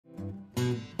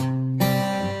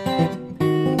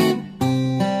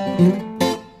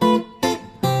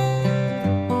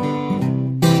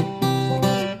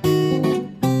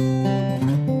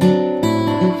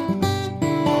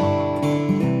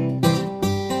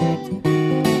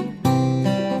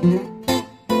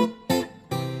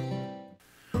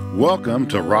Welcome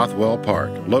to Rothwell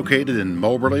Park, located in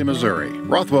Moberly, Missouri.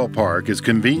 Rothwell Park is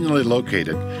conveniently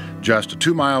located just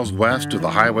 2 miles west of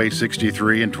the Highway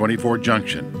 63 and 24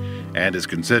 junction and is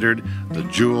considered the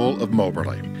jewel of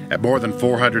Moberly. At more than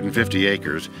 450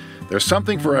 acres, there's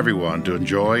something for everyone to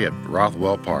enjoy at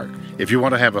Rothwell Park. If you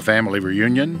want to have a family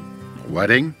reunion, a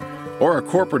wedding, or a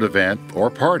corporate event or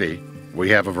party, we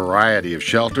have a variety of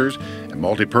shelters and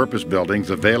multi-purpose buildings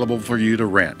available for you to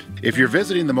rent. If you're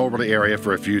visiting the Moberly area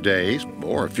for a few days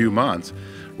or a few months,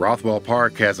 Rothwell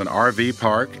Park has an RV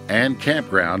park and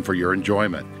campground for your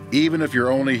enjoyment. Even if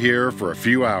you're only here for a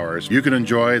few hours, you can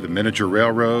enjoy the miniature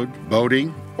railroad,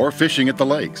 boating, or fishing at the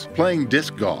lakes, playing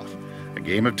disc golf, a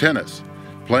game of tennis,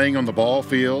 playing on the ball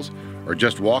fields, or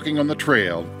just walking on the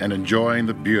trail and enjoying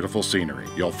the beautiful scenery.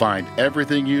 You'll find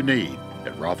everything you need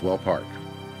at Rothwell Park.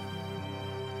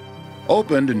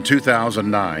 Opened in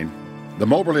 2009, the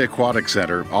Moberly Aquatic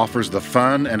Center offers the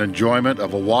fun and enjoyment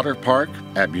of a water park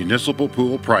at municipal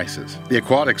pool prices. The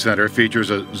Aquatic Center features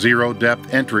a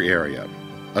zero-depth entry area,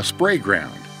 a spray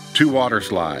ground, 2 water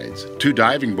slides, 2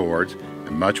 diving boards,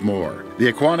 and much more. The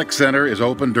Aquatic Center is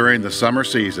open during the summer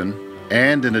season,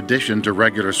 and in addition to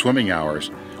regular swimming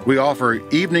hours, we offer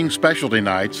evening specialty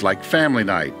nights like family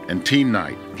night and team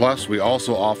night. Plus, we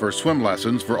also offer swim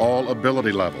lessons for all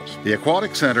ability levels. The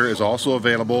Aquatic Center is also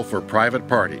available for private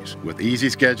parties with easy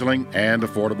scheduling and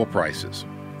affordable prices.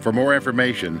 For more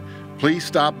information, please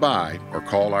stop by or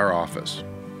call our office.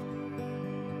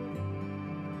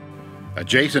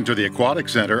 Adjacent to the Aquatic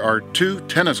Center are 2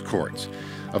 tennis courts.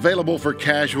 Available for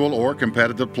casual or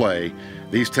competitive play,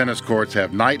 these tennis courts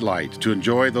have night lights to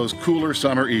enjoy those cooler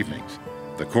summer evenings.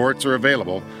 The courts are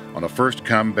available on a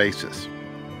first-come basis.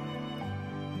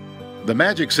 The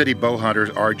Magic City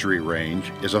Bowhunters Archery Range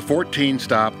is a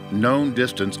 14-stop,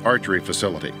 known-distance archery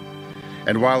facility.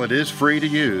 And while it is free to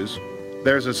use,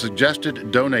 there's a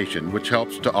suggested donation which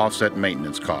helps to offset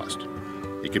maintenance cost.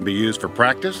 It can be used for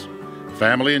practice,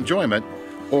 family enjoyment,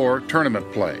 or tournament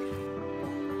play.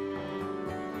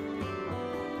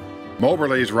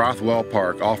 Moberly's Rothwell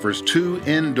Park offers 2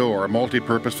 indoor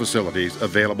multi-purpose facilities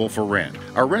available for rent.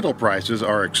 Our rental prices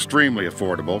are extremely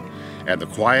affordable, and the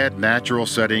quiet, natural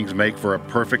settings make for a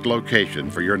perfect location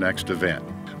for your next event.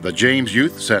 The James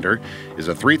Youth Center is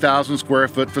a 3,000 square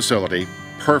foot facility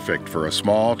perfect for a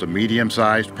small to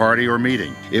medium-sized party or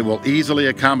meeting. It will easily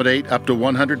accommodate up to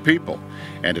 100 people,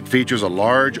 and it features a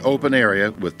large open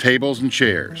area with tables and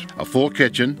chairs, a full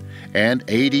kitchen, and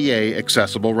ADA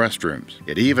accessible restrooms.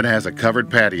 It even has a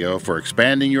covered patio for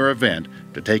expanding your event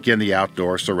to take in the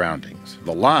outdoor surroundings.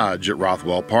 The Lodge at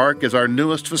Rothwell Park is our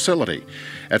newest facility.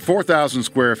 At 4,000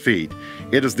 square feet,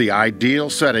 it is the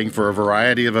ideal setting for a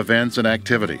variety of events and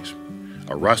activities.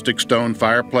 A rustic stone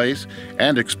fireplace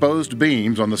and exposed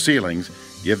beams on the ceilings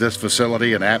give this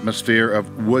facility an atmosphere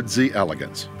of woodsy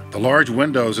elegance. The large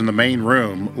windows in the main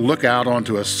room look out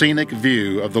onto a scenic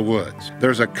view of the woods.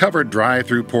 There's a covered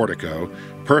drive-through portico,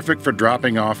 perfect for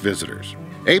dropping off visitors.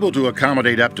 Able to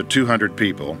accommodate up to 200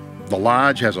 people, the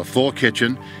Lodge has a full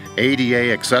kitchen,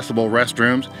 ADA accessible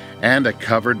restrooms, and a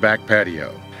covered back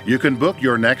patio. You can book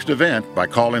your next event by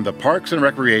calling the Parks and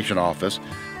Recreation office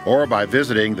or by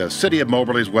visiting the City of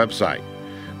Moberly's website.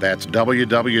 That's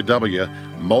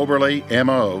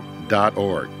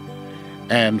www.moberlymo.org,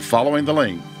 and following the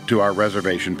link to our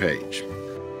reservation page.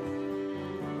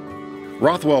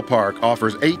 Rothwell Park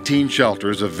offers 18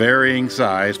 shelters of varying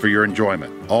size for your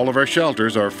enjoyment. All of our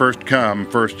shelters are first come,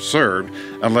 first served,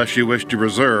 unless you wish to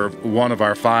reserve one of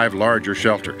our 5 larger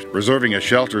shelters. Reserving a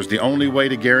shelter is the only way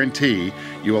to guarantee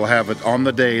you will have it on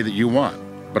the day that you want.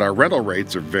 But our rental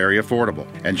rates are very affordable,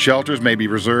 and shelters may be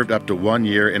reserved up to 1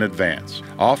 year in advance.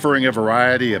 Offering a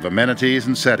variety of amenities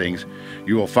and settings,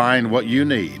 you will find what you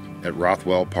need at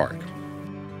Rothwell Park.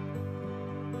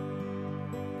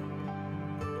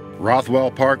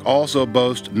 Rothwell Park also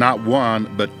boasts not 1,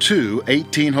 but 2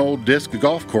 18-hole disc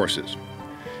golf courses.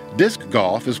 Disc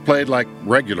golf is played like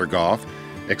regular golf,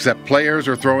 except players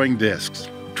are throwing discs,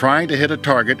 trying to hit a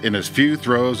target in as few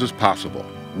throws as possible.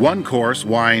 One course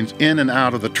winds in and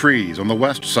out of the trees on the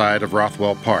west side of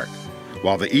Rothwell Park,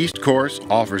 while the east course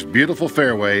offers beautiful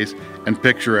fairways and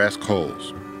picturesque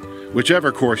holes.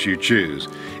 Whichever course you choose,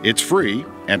 it's free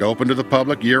and open to the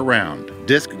public year-round.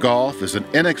 Disc golf is an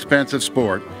inexpensive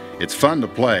sport, it's fun to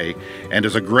play, and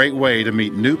is a great way to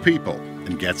meet new people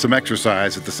and get some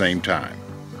exercise at the same time.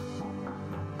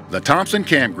 The Thompson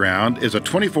Campground is a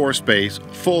 24-space,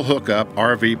 full hookup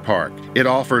RV park. It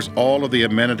offers all of the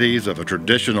amenities of a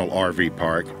traditional RV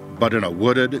park, but in a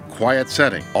wooded, quiet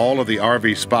setting. All of the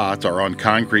RV spots are on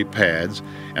concrete pads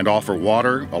and offer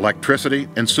water, electricity,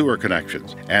 and sewer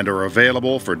connections, and are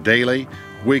available for daily,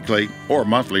 weekly, or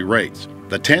monthly rates.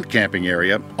 The tent camping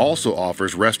area also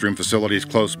offers restroom facilities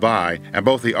close by, and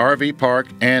both the RV park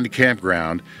and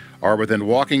campground are within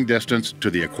walking distance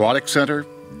to the aquatic center,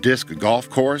 disc golf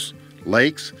course,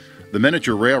 lakes, the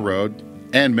miniature railroad,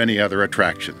 and many other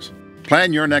attractions.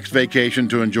 Plan your next vacation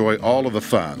to enjoy all of the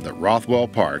fun that Rothwell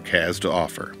Park has to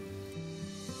offer.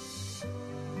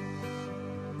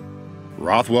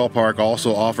 Rothwell Park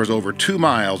also offers over 2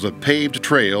 miles of paved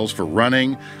trails for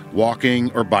running,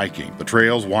 walking, or biking. The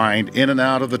trails wind in and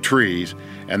out of the trees,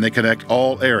 and they connect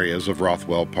all areas of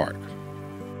Rothwell Park.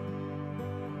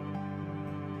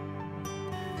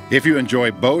 If you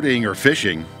enjoy boating or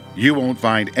fishing, you won't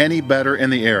find any better in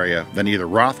the area than either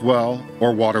Rothwell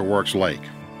or Waterworks Lake.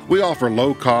 We offer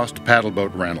low-cost paddle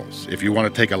boat rentals if you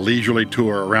want to take a leisurely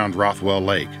tour around Rothwell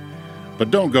Lake.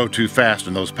 But don't go too fast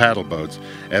in those paddle boats,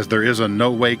 as there is a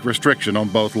no-wake restriction on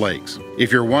both lakes. If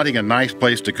you're wanting a nice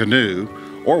place to canoe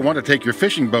or want to take your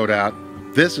fishing boat out,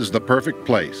 this is the perfect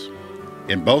place.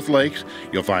 In both lakes,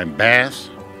 you'll find bass,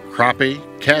 crappie,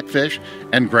 catfish,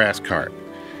 and grass carp.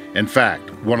 In fact,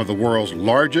 one of the world's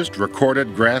largest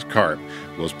recorded grass carp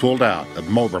was pulled out of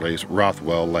Moberly's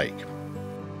Rothwell Lake.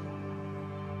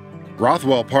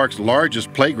 Rothwell Park's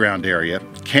largest playground area,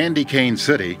 Candy Cane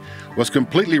City, was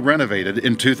completely renovated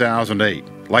in 2008.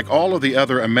 Like all of the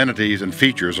other amenities and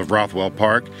features of Rothwell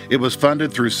Park, it was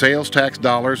funded through sales tax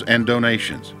dollars and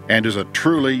donations, and is a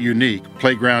truly unique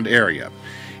playground area.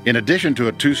 In addition to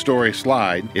a 2-story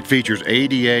slide, it features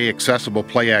ADA accessible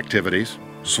play activities,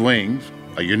 swings,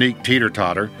 a unique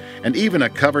teeter-totter, and even a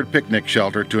covered picnic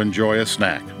shelter to enjoy a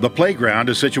snack. The playground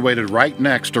is situated right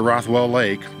next to Rothwell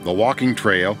Lake, the walking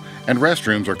trail, and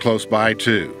restrooms are close by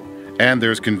too. And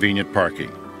there's convenient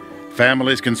parking.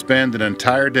 Families can spend an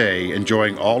entire day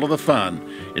enjoying all of the fun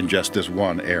in just this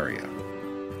one area.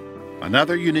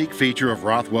 Another unique feature of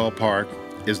Rothwell Park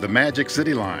is the Magic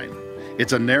City Line.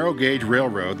 It's a narrow-gauge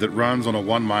railroad that runs on a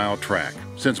 1-mile track.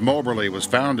 Since Moberly was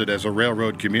founded as a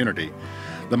railroad community,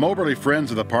 the Moberly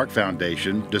Friends of the Park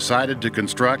Foundation decided to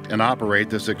construct and operate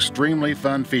this extremely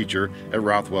fun feature at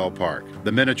Rothwell Park.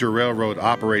 The miniature railroad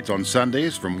operates on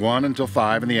Sundays from 1 until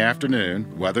 5 in the afternoon,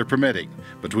 weather permitting,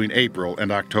 between April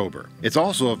and October. It's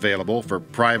also available for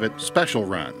private special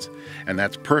runs, and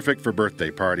that's perfect for birthday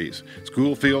parties,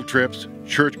 school field trips,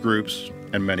 church groups,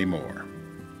 and many more.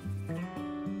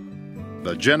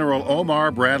 The General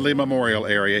Omar Bradley Memorial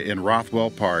Area in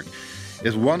Rothwell Park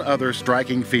is one other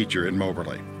striking feature in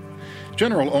Moberly.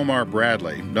 General Omar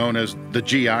Bradley, known as the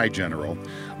GI General,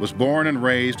 was born and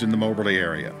raised in the Moberly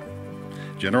area.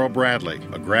 General Bradley,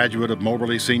 a graduate of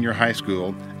Moberly Senior High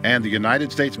School and the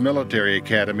United States Military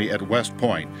Academy at West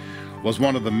Point, was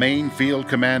one of the main field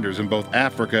commanders in both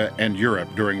Africa and Europe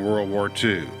during World War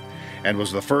II, and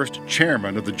was the first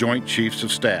chairman of the Joint Chiefs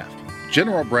of Staff.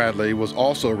 General Bradley was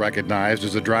also recognized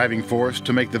as a driving force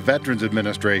to make the Veterans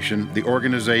Administration the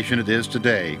organization it is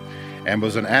today, and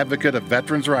was an advocate of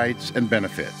veterans' rights and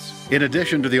benefits. In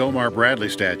addition to the Omar Bradley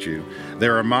statue,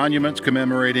 there are monuments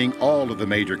commemorating all of the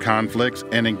major conflicts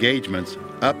and engagements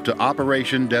up to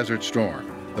Operation Desert Storm.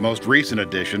 The most recent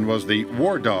addition was the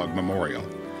War Dog Memorial,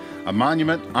 a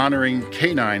monument honoring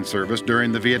canine service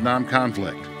during the Vietnam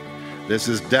conflict. This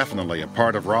is definitely a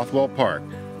part of Rothwell Park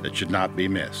that should not be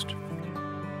missed.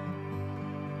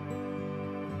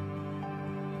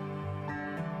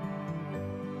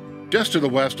 Just to the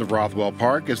west of Rothwell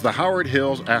Park is the Howard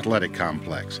Hills Athletic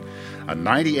Complex, a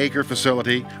 90-acre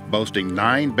facility boasting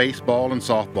 9 baseball and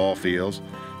softball fields,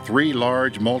 3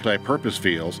 large multi-purpose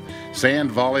fields, sand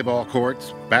volleyball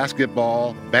courts,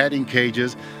 basketball, batting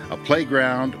cages, a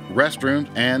playground, restrooms,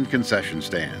 and concession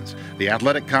stands. The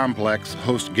athletic complex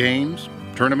hosts games,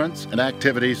 tournaments, and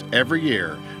activities every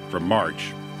year from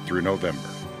March through November.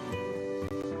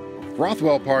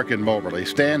 Rothwell Park in Moberly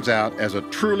stands out as a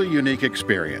truly unique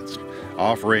experience,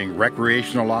 offering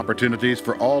recreational opportunities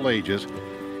for all ages.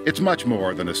 It's much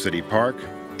more than a city park.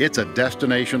 It's a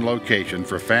destination location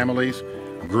for families,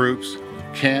 groups,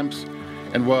 camps,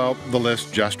 and well, the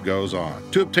list just goes on.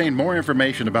 To obtain more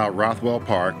information about Rothwell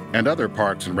Park and other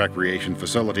parks and recreation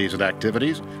facilities and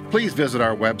activities, please visit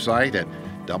our website at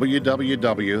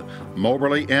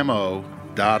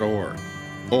www.moberlymo.org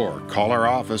or call our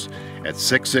office at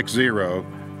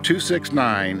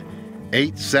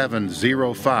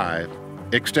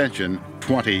 660-269-8705, extension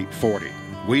 2040.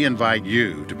 We invite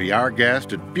you to be our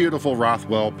guest at beautiful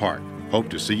Rothwell Park. Hope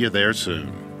to see you there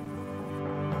soon.